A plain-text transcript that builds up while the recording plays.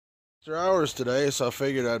Extra hours today, so I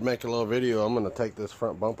figured I'd make a little video. I'm going to take this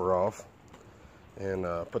front bumper off and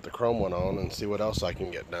put the chrome one on and see what else I can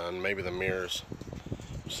get done. Maybe the mirrors.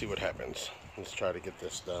 See what happens. Let's try to get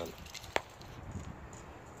this done.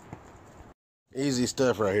 Easy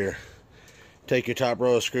stuff right here. Take your top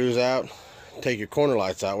row of screws out. Take your corner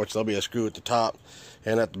lights out, which there'll be a screw at the top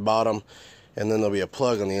and at the bottom, and then there'll be a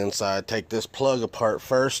plug on the inside. Take this plug apart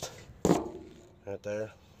first, right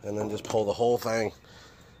there, and then just pull the whole thing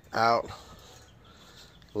out,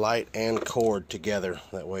 light and cord together.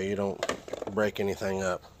 That way you don't break anything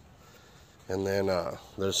up. And then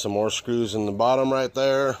there's some more screws in the bottom right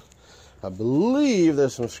there. I believe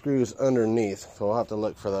there's some screws underneath, so I'll have to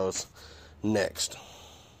look for those next.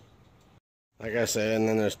 Like I said, and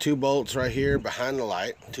then there's 2 bolts right here behind the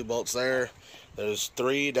light. 2 bolts there. There's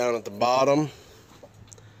 3 down at the bottom.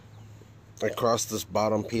 Across this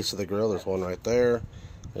bottom piece of the grill, there's one right there.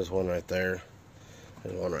 There's one right there.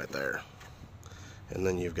 There's one right there. And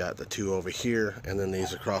then you've got the 2 over here, and then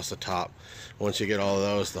these across the top. Once you get all of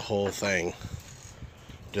those, the whole thing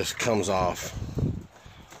just comes off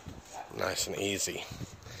nice and easy.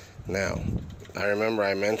 Now, I remember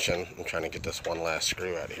I mentioned, I'm trying to get this one last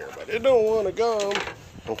screw out of here, but it don't want to go.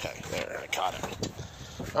 Okay, there, I caught it.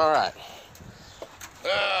 All right.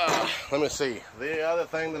 Let me see. The other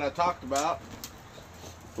thing that I talked about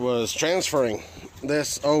was transferring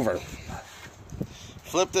this over.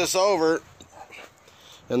 Flip this over,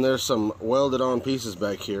 and there's some welded on pieces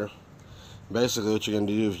back here. Basically what you're going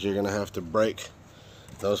to do is you're going to have to break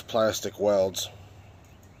those plastic welds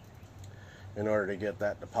in order to get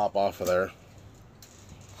that to pop off of there,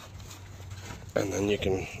 and then you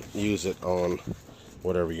can use it on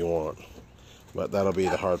whatever you want. But that'll be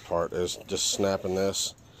the hard part, is just snapping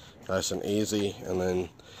this nice and easy, and then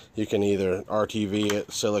you can either RTV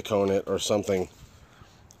it, silicone it, or something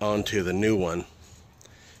onto the new one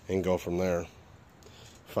and go from there.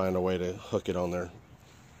 Find a way to hook it on there.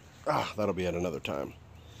 That'll be at another time.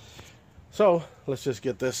 So let's just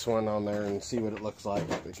get this one on there and see what it looks like,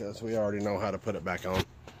 because we already know how to put it back on.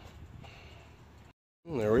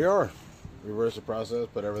 And there we are. Reverse the process,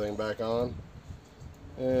 put everything back on,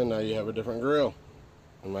 and now you have a different grill.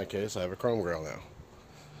 In my case, I have a chrome grill now.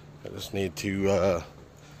 I just need to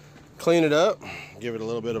clean it up, give it a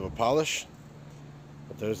little bit of a polish.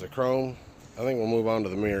 But there's the chrome. I think we'll move on to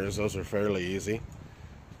the mirrors. Those are fairly easy.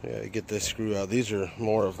 Yeah, get this screw out. These are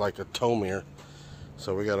more of like a toe mirror,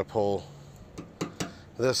 so we got to pull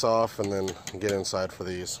this off and then get inside for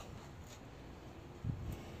these.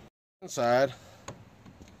 Inside,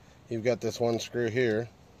 you've got this one screw here.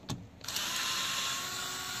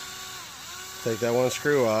 Take that one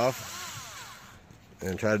screw off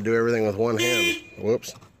and try to do everything with one hand.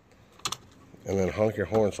 Whoops. And then honk your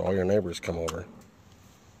horn so all your neighbors come over.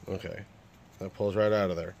 Okay, that pulls right out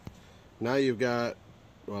of there. Now you've got,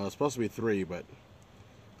 well, it's supposed to be 3, but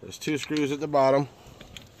there's 2 screws at the bottom.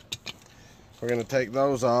 We're going to take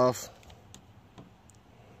those off.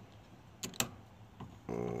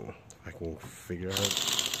 If I can figure out.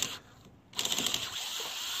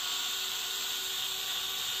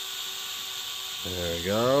 There we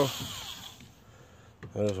go.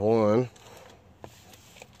 There's one.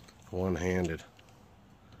 One-handed.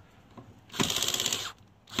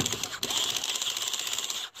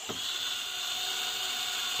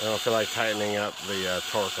 I don't feel like tightening up the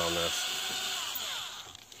torque on this.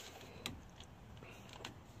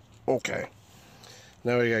 Okay.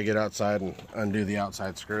 Now we gotta get outside and undo the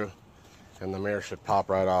outside screw, and the mirror should pop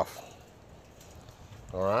right off.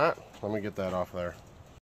 Alright, let me get that off there.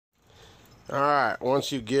 Alright,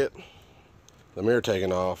 once you get the mirror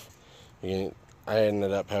taken off, I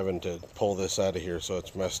ended up having to pull this out of here, so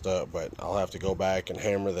it's messed up, but I'll have to go back and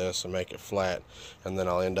hammer this and make it flat, and then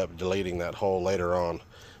I'll end up deleting that hole later on.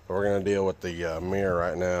 But we're going to deal with the mirror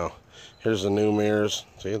right now. Here's the new mirrors.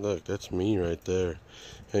 See, look, that's me right there.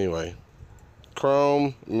 Anyway,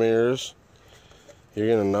 chrome mirrors. You're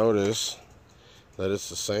going to notice that it's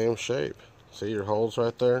the same shape. See your holes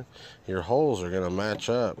right there? Your holes are going to match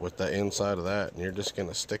up with the inside of that, and you're just going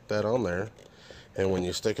to stick that on there. And when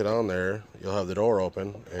you stick it on there, you'll have the door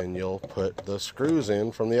open, and you'll put the screws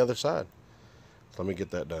in from the other side. So let me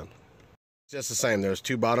get that done. Just the same. There's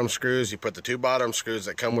 2 bottom screws. You put the 2 bottom screws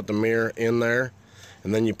that come with the mirror in there,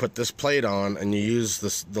 and then you put this plate on, and you use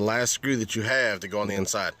the last screw that you have to go on the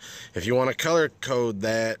inside. If you want to color code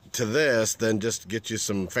that to this, then just get you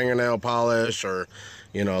some fingernail polish, or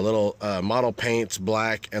a little model paints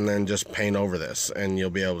black, and then just paint over this, and you'll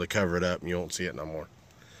be able to cover it up, and you won't see it no more.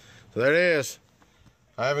 So there it is.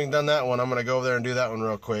 Having done that one, I'm going to go over there and do that one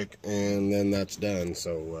real quick, and then that's done.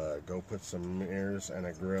 So go put some mirrors and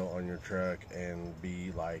a grill on your truck and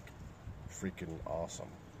be like freaking awesome.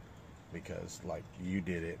 Because, like, you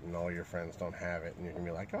did it and all your friends don't have it. And you're going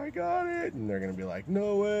to be like, I got it. And they're going to be like,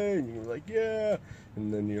 no way. And you're like, yeah.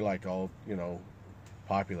 And then you're like all, you know,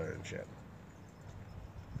 popular and shit.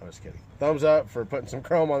 I was kidding. Thumbs up for putting some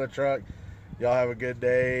chrome on the truck. Y'all have a good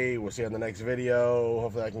day. We'll see you on the next video.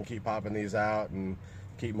 Hopefully I can keep popping these out and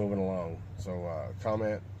keep moving along. So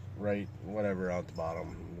comment, rate, whatever on the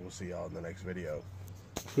bottom. We'll see y'all in the next video.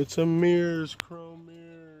 Put some mirrors, chrome mirrors.